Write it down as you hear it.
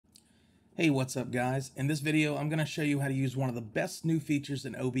Hey, what's up guys? In this video, I'm going to show you how to use one of the best new features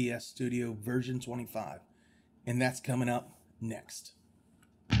in OBS Studio version 25, and that's coming up next.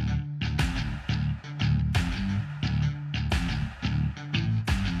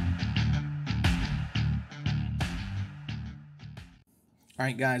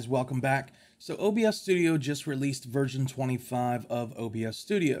 Alright guys, welcome back. So OBS Studio just released version 25 of OBS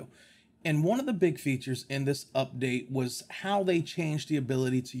Studio. And one of the big features in this update was how they changed the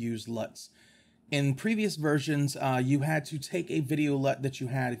ability to use LUTs. In previous versions, you had to take a video LUT that you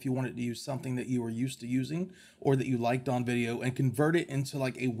had if you wanted to use something that you were used to using or that you liked on video and convert it into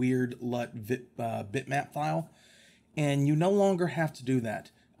like a weird LUT bitmap file. And you no longer have to do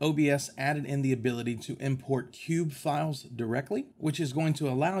that. OBS added in the ability to import cube files directly, which is going to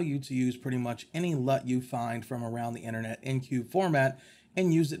allow you to use pretty much any LUT you find from around the internet in cube format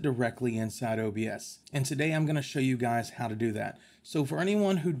and use it directly inside OBS. And today I'm going to show you guys how to do that. So for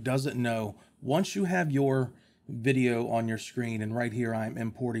anyone who doesn't know, once you have your video on your screen, and right here I'm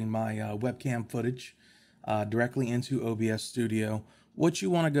importing my webcam footage directly into OBS Studio, what you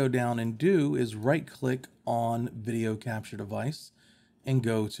want to go down and do is right click on Video Capture Device and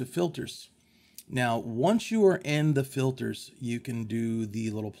go to Filters. Now, once you are in the filters, you can do the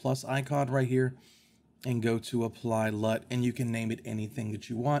little plus icon right here and go to Apply LUT, and you can name it anything that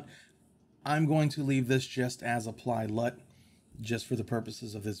you want. I'm going to leave this just as Apply LUT, just for the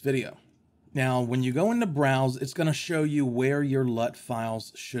purposes of this video. Now, when you go into Browse, it's going to show you where your LUT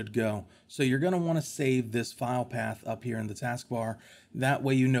files should go. So you're going to want to save this file path up here in the taskbar. That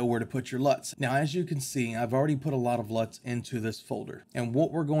way you know where to put your LUTs. Now, as you can see, I've already put a lot of LUTs into this folder. And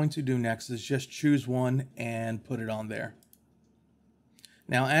what we're going to do next is just choose one and put it on there.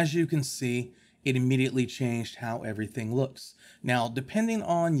 Now, as you can see, it immediately changed how everything looks. Now, depending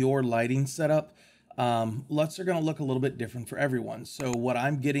on your lighting setup, LUTs are going to look a little bit different for everyone. So what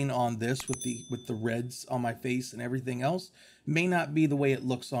I'm getting on this with the reds on my face and everything else may not be the way it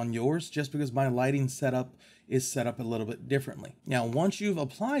looks on yours, just because my lighting setup is set up a little bit differently. Now, once you've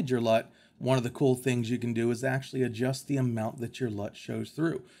applied your LUT, one of the cool things you can do is actually adjust the amount that your LUT shows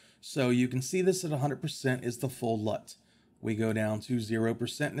through. So you can see this at 100% is the full LUT. We go down to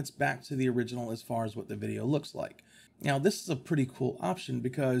 0% and it's back to the original as far as what the video looks like. Now, this is a pretty cool option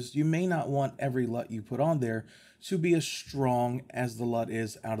because you may not want every LUT you put on there to be as strong as the LUT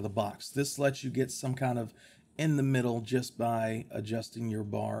is out of the box. This lets you get some kind of in the middle just by adjusting your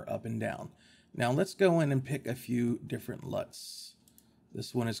bar up and down. Now, let's go in and pick a few different LUTs.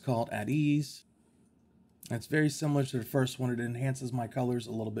 This one is called At Ease. It's very similar to the first one. It enhances my colors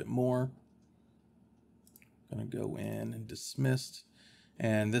a little bit more. I'm going to go in and dismissed.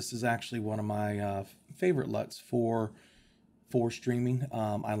 And this is actually one of my favorite LUTs for streaming.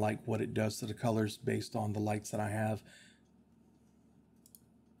 I like what it does to the colors based on the lights that I have.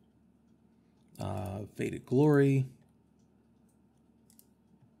 Faded Glory.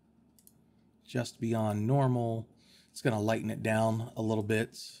 Just Beyond Normal. It's going to lighten it down a little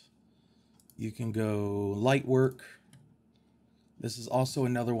bit. You can go Light Work. This is also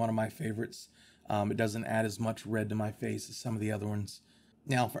another one of my favorites. It doesn't add as much red to my face as some of the other ones.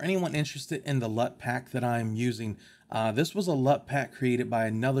 Now, for anyone interested in the LUT pack that I'm using, this was a LUT pack created by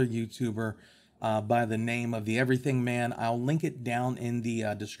another YouTuber by the name of the Everything Man. I'll link it down in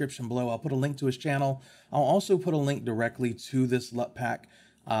the description below. I'll put a link to his channel. I'll also put a link directly to this LUT pack.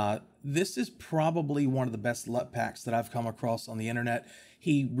 This is probably one of the best LUT packs that I've come across on the internet.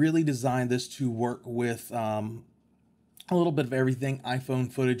 He really designed this to work with a little bit of everything: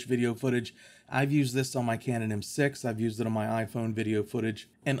 iPhone footage, video footage. I've used this on my Canon M6. I've used it on my iPhone video footage.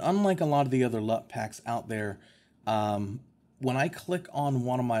 And unlike a lot of the other LUT packs out there, when I click on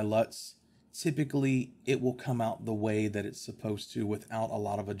one of my LUTs, typically it will come out the way that it's supposed to without a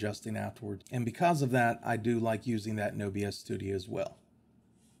lot of adjusting afterwards. And because of that, I do like using that in OBS Studio as well.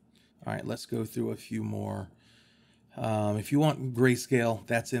 All right, let's go through a few more. If you want grayscale,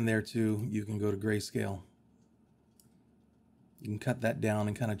 that's in there too. You can go to grayscale. You can cut that down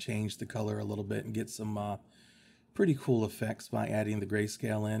and kind of change the color a little bit and get some pretty cool effects by adding the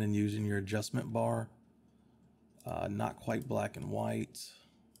grayscale in and using your adjustment bar. Not quite black and white.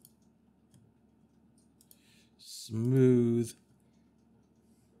 Smooth.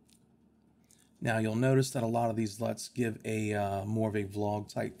 Now you'll notice that a lot of these LUTs give a more of a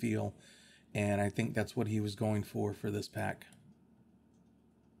vlog type feel, and I think that's what he was going for this pack.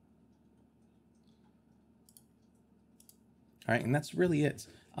 All right, and that's really it.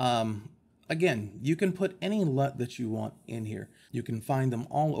 Again, you can put any LUT that you want in here. You can find them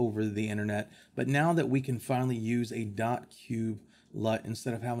all over the internet, but now that we can finally use a .cube LUT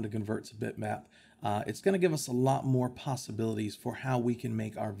instead of having to convert to bitmap, It's going to give us a lot more possibilities for how we can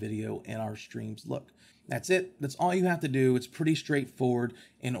make our video and our streams look. That's it. That's all you have to do. It's pretty straightforward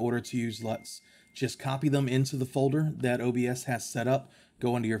in order to use LUTs. Just copy them into the folder that OBS has set up,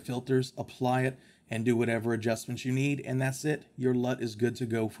 go into your filters, apply it, and do whatever adjustments you need, and that's it. Your LUT is good to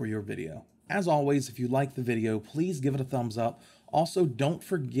go for your video. As always, if you like the video, please give it a thumbs up. Also, don't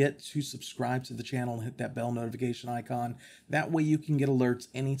forget to subscribe to the channel and hit that bell notification icon. That way you can get alerts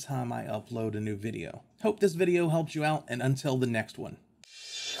anytime I upload a new video. Hope this video helped you out, and until the next one.